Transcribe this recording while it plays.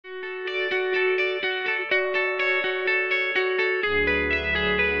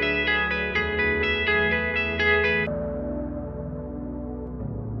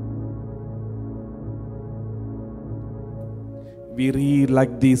We read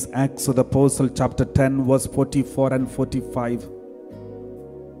like this, Acts of the Apostle chapter 10 verse 44 and 45.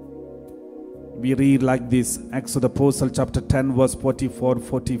 We read like this, Acts of the Apostle chapter 10 verse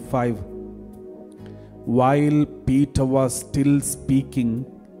 44-45. While Peter was still speaking,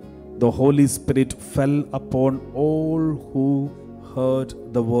 the Holy Spirit fell upon all who heard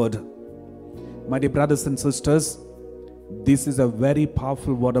the word. My dear brothers and sisters, this is a very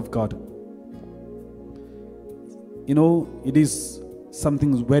powerful word of God. You know, it is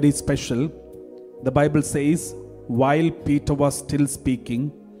something very special. The Bible says, while Peter was still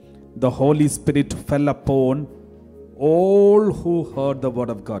speaking, the Holy Spirit fell upon all who heard the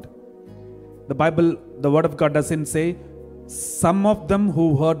word of God. The word of God doesn't say some of them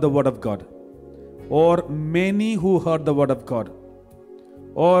who heard the word of God, or many who heard the word of God,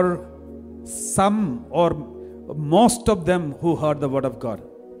 or some or most of them who heard the word of God.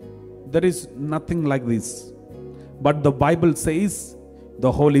 There is nothing like this. But the Bible says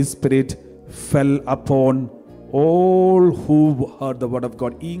the Holy Spirit fell upon all who heard the word of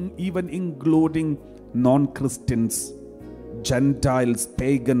God, even including non-Christians, Gentiles,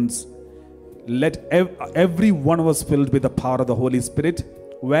 pagans. Everyone was filled with the power of the Holy Spirit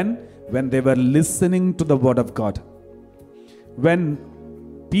when they were listening to the word of God. When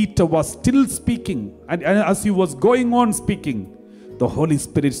Peter was still speaking, and as he was going on speaking, the Holy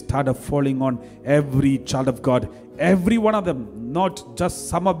Spirit started falling on every child of God. Every one of them, not just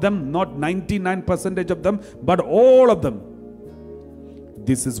some of them, not 99% of them, but all of them.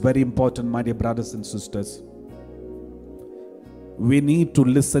 This is very important, my dear brothers and sisters. We need to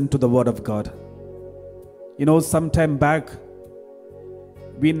listen to the word of God. You know, sometime back,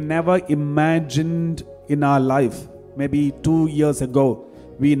 we never imagined in our life, maybe 2 years ago,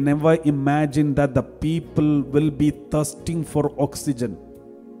 we never imagined that the people will be thirsting for oxygen.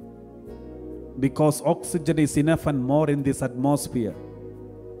 Because oxygen is enough and more in this atmosphere.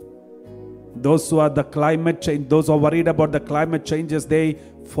 Those who are the climate change, those who are worried about the climate changes, they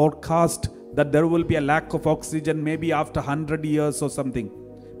forecast that there will be a lack of oxygen maybe after 100 years or something.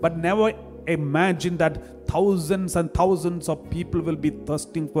 But never imagine that thousands and thousands of people will be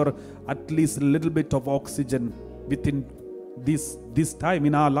thirsting for at least a little bit of oxygen within this time,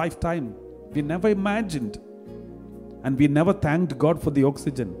 in our lifetime. We never imagined. And we never thanked God for the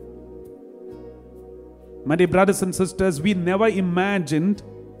oxygen. My dear brothers and sisters, we never imagined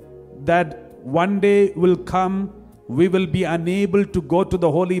that one day will come, we will be unable to go to the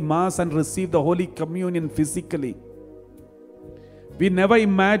Holy Mass and receive the Holy Communion physically. We never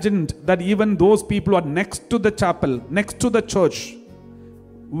imagined that even those people who are next to the chapel, next to the church,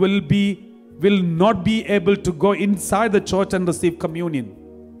 will not be able to go inside the church and receive communion.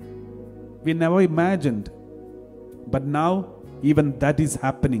 We never imagined. But now, even that is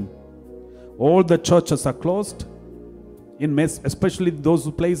happening. All the churches are closed, especially those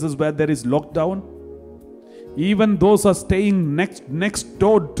places where there is lockdown. Even those who are staying next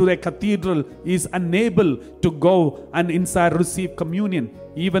door to the cathedral is unable to go and inside receive communion.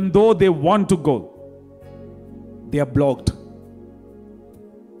 Even though they want to go, they are blocked.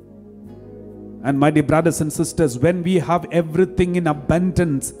 And my dear brothers and sisters, when we have everything in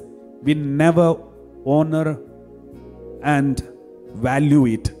abundance, we never honor and value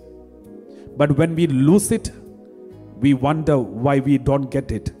it. But when we lose it, we wonder why we don't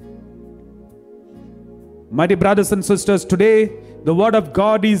get it. My dear brothers and sisters, today the word of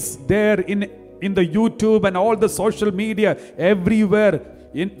God is there in the YouTube and all the social media, everywhere.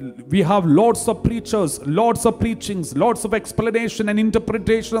 We have lots of preachers, lots of preachings, lots of explanation and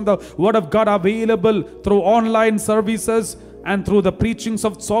interpretation of the word of God available through online services and through the preachings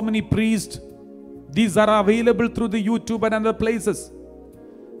of so many priests. These are available through the YouTube and other places.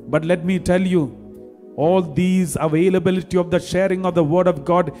 But let me tell you, all these availability of the sharing of the word of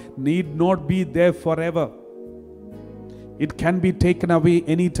God need not be there forever. It can be taken away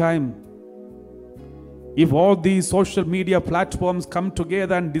anytime. If all these social media platforms come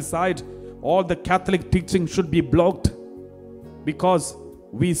together and decide all the Catholic teaching should be blocked because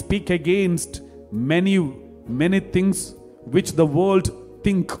we speak against many things which the world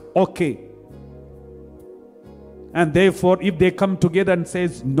think okay. And therefore, if they come together and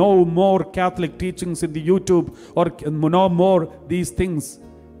says no more Catholic teachings in the YouTube or no more these things,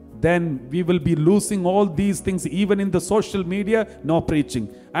 then we will be losing all these things. Even in the social media, no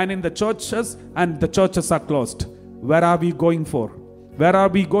preaching. And in the churches, and the churches are closed. Where are we going for? Where are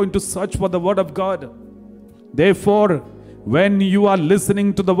we going to search for the word of God? Therefore, when you are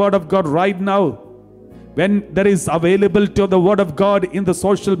listening to the word of God right now, when there is availability of the word of God in the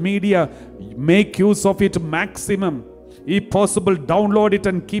social media, make use of it maximum. If possible, download it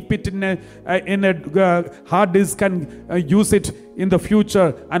and keep it in a hard disk and use it in the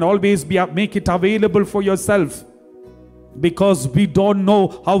future, and always make it available for yourself, because we don't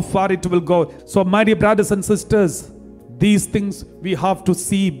know how far it will go. So my dear brothers and sisters, these things we have to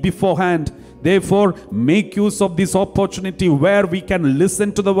see beforehand. Therefore, make use of this opportunity where we can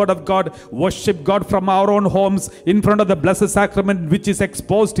listen to the word of God, worship God from our own homes in front of the Blessed Sacrament, which is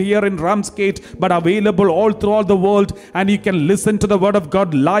exposed here in Ramsgate, but available all throughout the world. And you can listen to the word of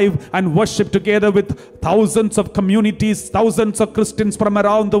God live and worship together with thousands of communities, thousands of Christians from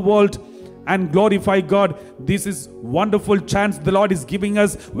around the world, and glorify God. This is wonderful chance the Lord is giving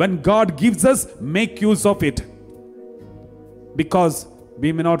us. When God gives us, make use of it, because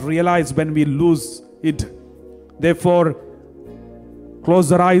we may not realize when we lose it. Therefore,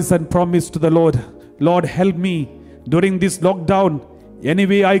 close our eyes and promise to the Lord, Lord, help me during this lockdown.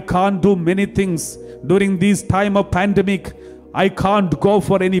 Anyway, I can't do many things during this time of pandemic. I can't go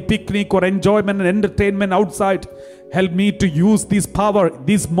for any picnic or enjoyment and entertainment outside. Help me to use this power,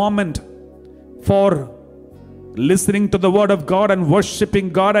 this moment, for listening to the word of God and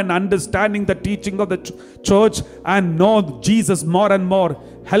worshiping God and understanding the teaching of the church and know Jesus more and more.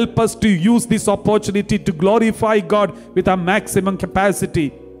 Help us to use this opportunity to glorify God with our maximum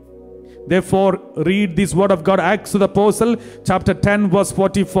capacity. Therefore, read this word of God, Acts of the Apostle, chapter 10, verse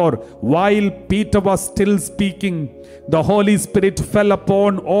 44. While Peter was still speaking, the Holy Spirit fell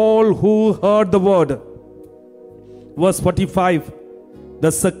upon all who heard the word. Verse 45.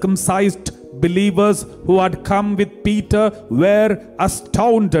 The circumcised believers who had come with Peter were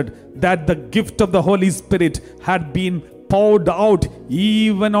astounded that the gift of the Holy Spirit had been poured out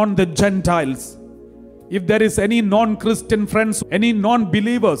even on the Gentiles. If there is any non-Christian friends, any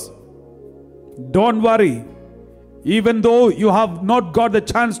non-believers, don't worry. Even though you have not got the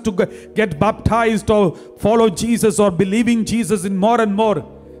chance to get baptized or follow Jesus or believing Jesus in more and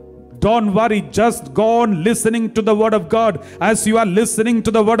more, don't worry, just go on listening to the word of God. As you are listening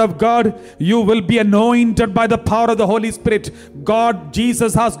to the word of God, you will be anointed by the power of the Holy Spirit. God,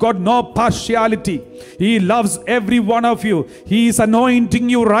 Jesus has got no partiality. He loves every one of you. He is anointing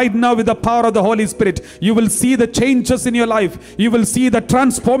you right now with the power of the Holy Spirit. You will see the changes in your life. You will see the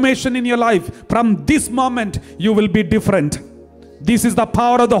transformation in your life. From this moment, you will be different. This is the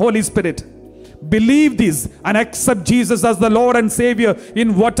power of the Holy Spirit. Believe this and accept Jesus as the Lord and Savior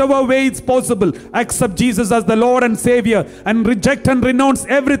in whatever way it's possible. Accept Jesus as the Lord and Savior and reject and renounce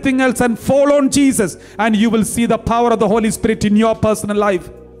everything else and fall on Jesus, and you will see the power of the Holy Spirit in your personal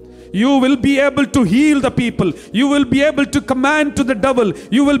life. You will be able to heal the people. You will be able to command to the devil.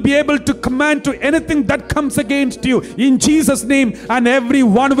 You will be able to command to anything that comes against you in Jesus' name, and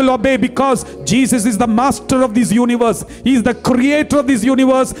everyone will obey, because Jesus is the master of this universe. He is the creator of this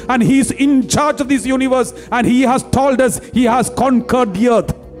universe, and He is in charge of this universe, and He has told us He has conquered the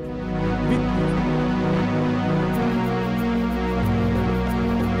earth.